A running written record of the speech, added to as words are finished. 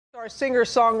Our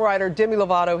singer-songwriter Demi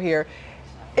Lovato here.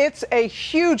 It's a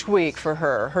huge week for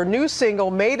her. Her new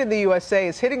single, Made in the USA,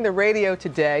 is hitting the radio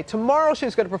today. Tomorrow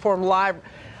she's going to perform live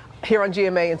here on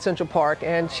GMA in Central Park,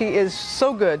 and she is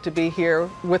so good to be here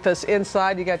with us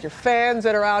inside. You got your fans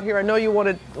that are out here. I know you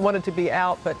wanted to be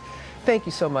out, but thank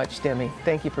you so much, Demi.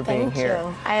 Thank you for being here.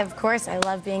 Thank you. Of course, I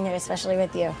love being here, especially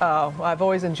with you. Oh, I've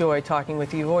always enjoyed talking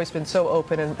with you. You've always been so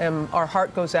open, and our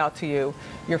heart goes out to you.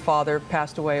 Your father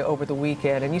passed away over the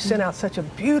weekend, and you sent out such a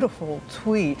beautiful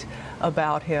tweet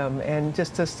about him, and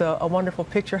just a wonderful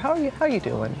picture. How are you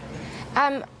doing?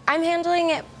 I'm handling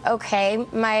it okay.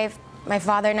 My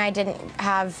father and I didn't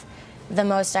have the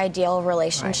most ideal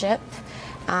relationship,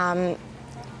 right.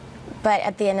 But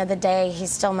at the end of the day,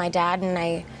 he's still my dad, and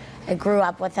I grew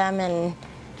up with him, and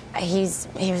he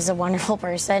was a wonderful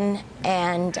person,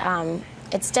 and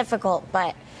it's difficult,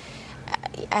 but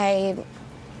I'm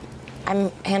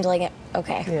handling it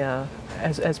okay. Yeah,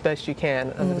 as best you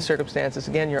can under the circumstances.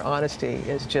 Again, your honesty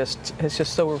is just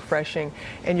so refreshing,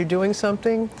 and you're doing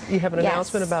something. You have an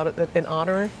announcement about it in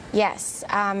honor. Yes,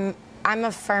 I'm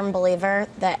a firm believer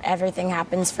that everything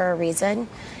happens for a reason,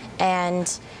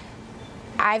 and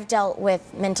I've dealt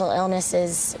with mental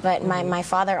illnesses, but my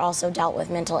father also dealt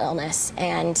with mental illness,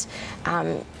 and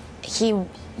he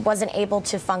wasn't able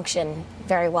to function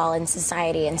very well in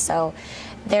society, and so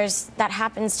that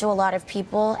happens to a lot of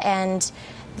people. And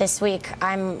this week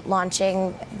I'm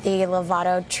launching the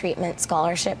Lovato Treatment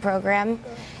Scholarship Program,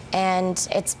 and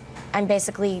I'm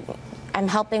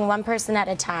helping one person at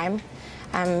a time.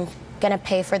 I'm going to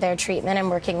pay for their treatment. I'm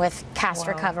working with Cast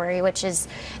Recovery, which is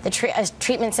a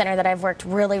treatment center that I've worked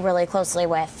really, really closely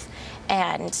with,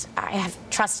 and I have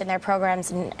trust in their programs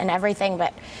and everything.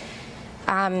 But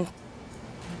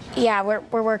yeah,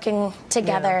 we're working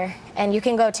together, and you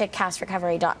can go to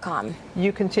castrecovery.com.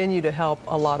 You continue to help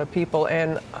a lot of people,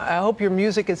 and I hope your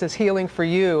music is as healing for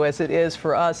you as it is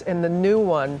for us. And the new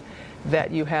one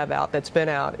that you have out, that's been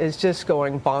out, is just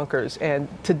going bonkers. And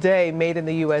today, Made in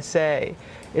the USA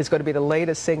is going to be the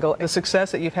latest single. The success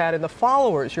that you've had, and the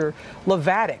followers, your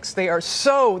Lovatics,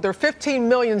 they're 15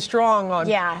 million strong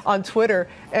on Twitter.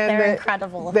 And they're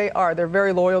incredible. They are. They're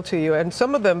very loyal to you. And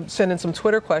some of them send in some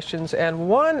Twitter questions, and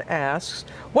one asks,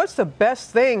 what's the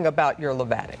best thing about your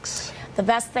Lovatics? The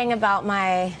best thing about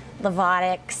my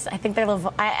Lovatics, I think they're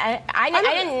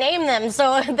I didn't name them,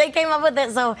 so they came up with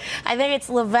it. So I think it's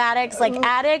Lovatics, like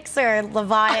addicts or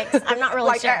Lovatics. I'm not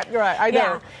really sure. Right, I know.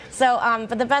 Yeah. So,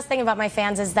 but the best thing about my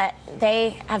fans is that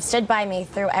they have stood by me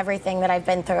through everything that I've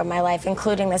been through in my life,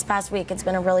 including this past week. It's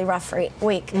been a really rough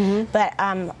week, but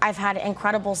I've had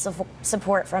incredible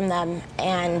support from them,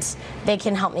 and they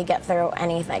can help me get through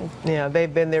anything. Yeah,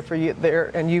 they've been there for you,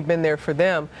 and you've been there for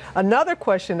them. Another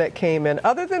question that came in,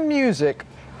 other than music,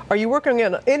 are you working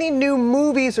on any new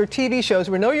movies or TV shows?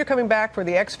 We know you're coming back for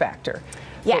the X Factor.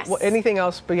 Yes. Anything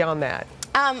else beyond that?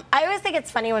 I always think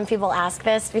it's funny when people ask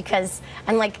this, because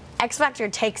I'm like, X Factor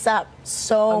takes up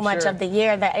so much of the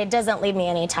year that it doesn't leave me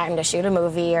any time to shoot a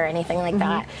movie or anything like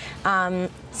that.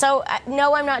 So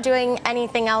no, I'm not doing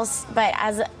anything else, but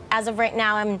as of right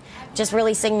now, I'm just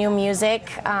releasing new music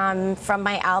from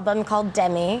my album called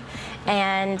Demi,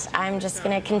 and I'm just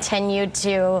going to continue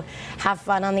to have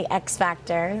fun on the X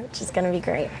Factor, which is going to be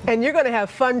great. And you're going to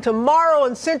have fun tomorrow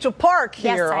in Central Park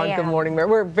here on Good Morning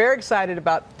America. We're very excited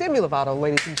about Demi Lovato,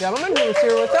 ladies and gentlemen, who is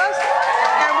here with us,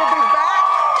 and we'll be back.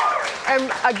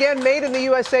 And again, Made in the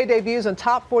USA debuts on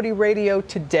Top 40 Radio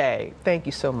today. Thank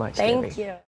you so much, Demi. Thank you.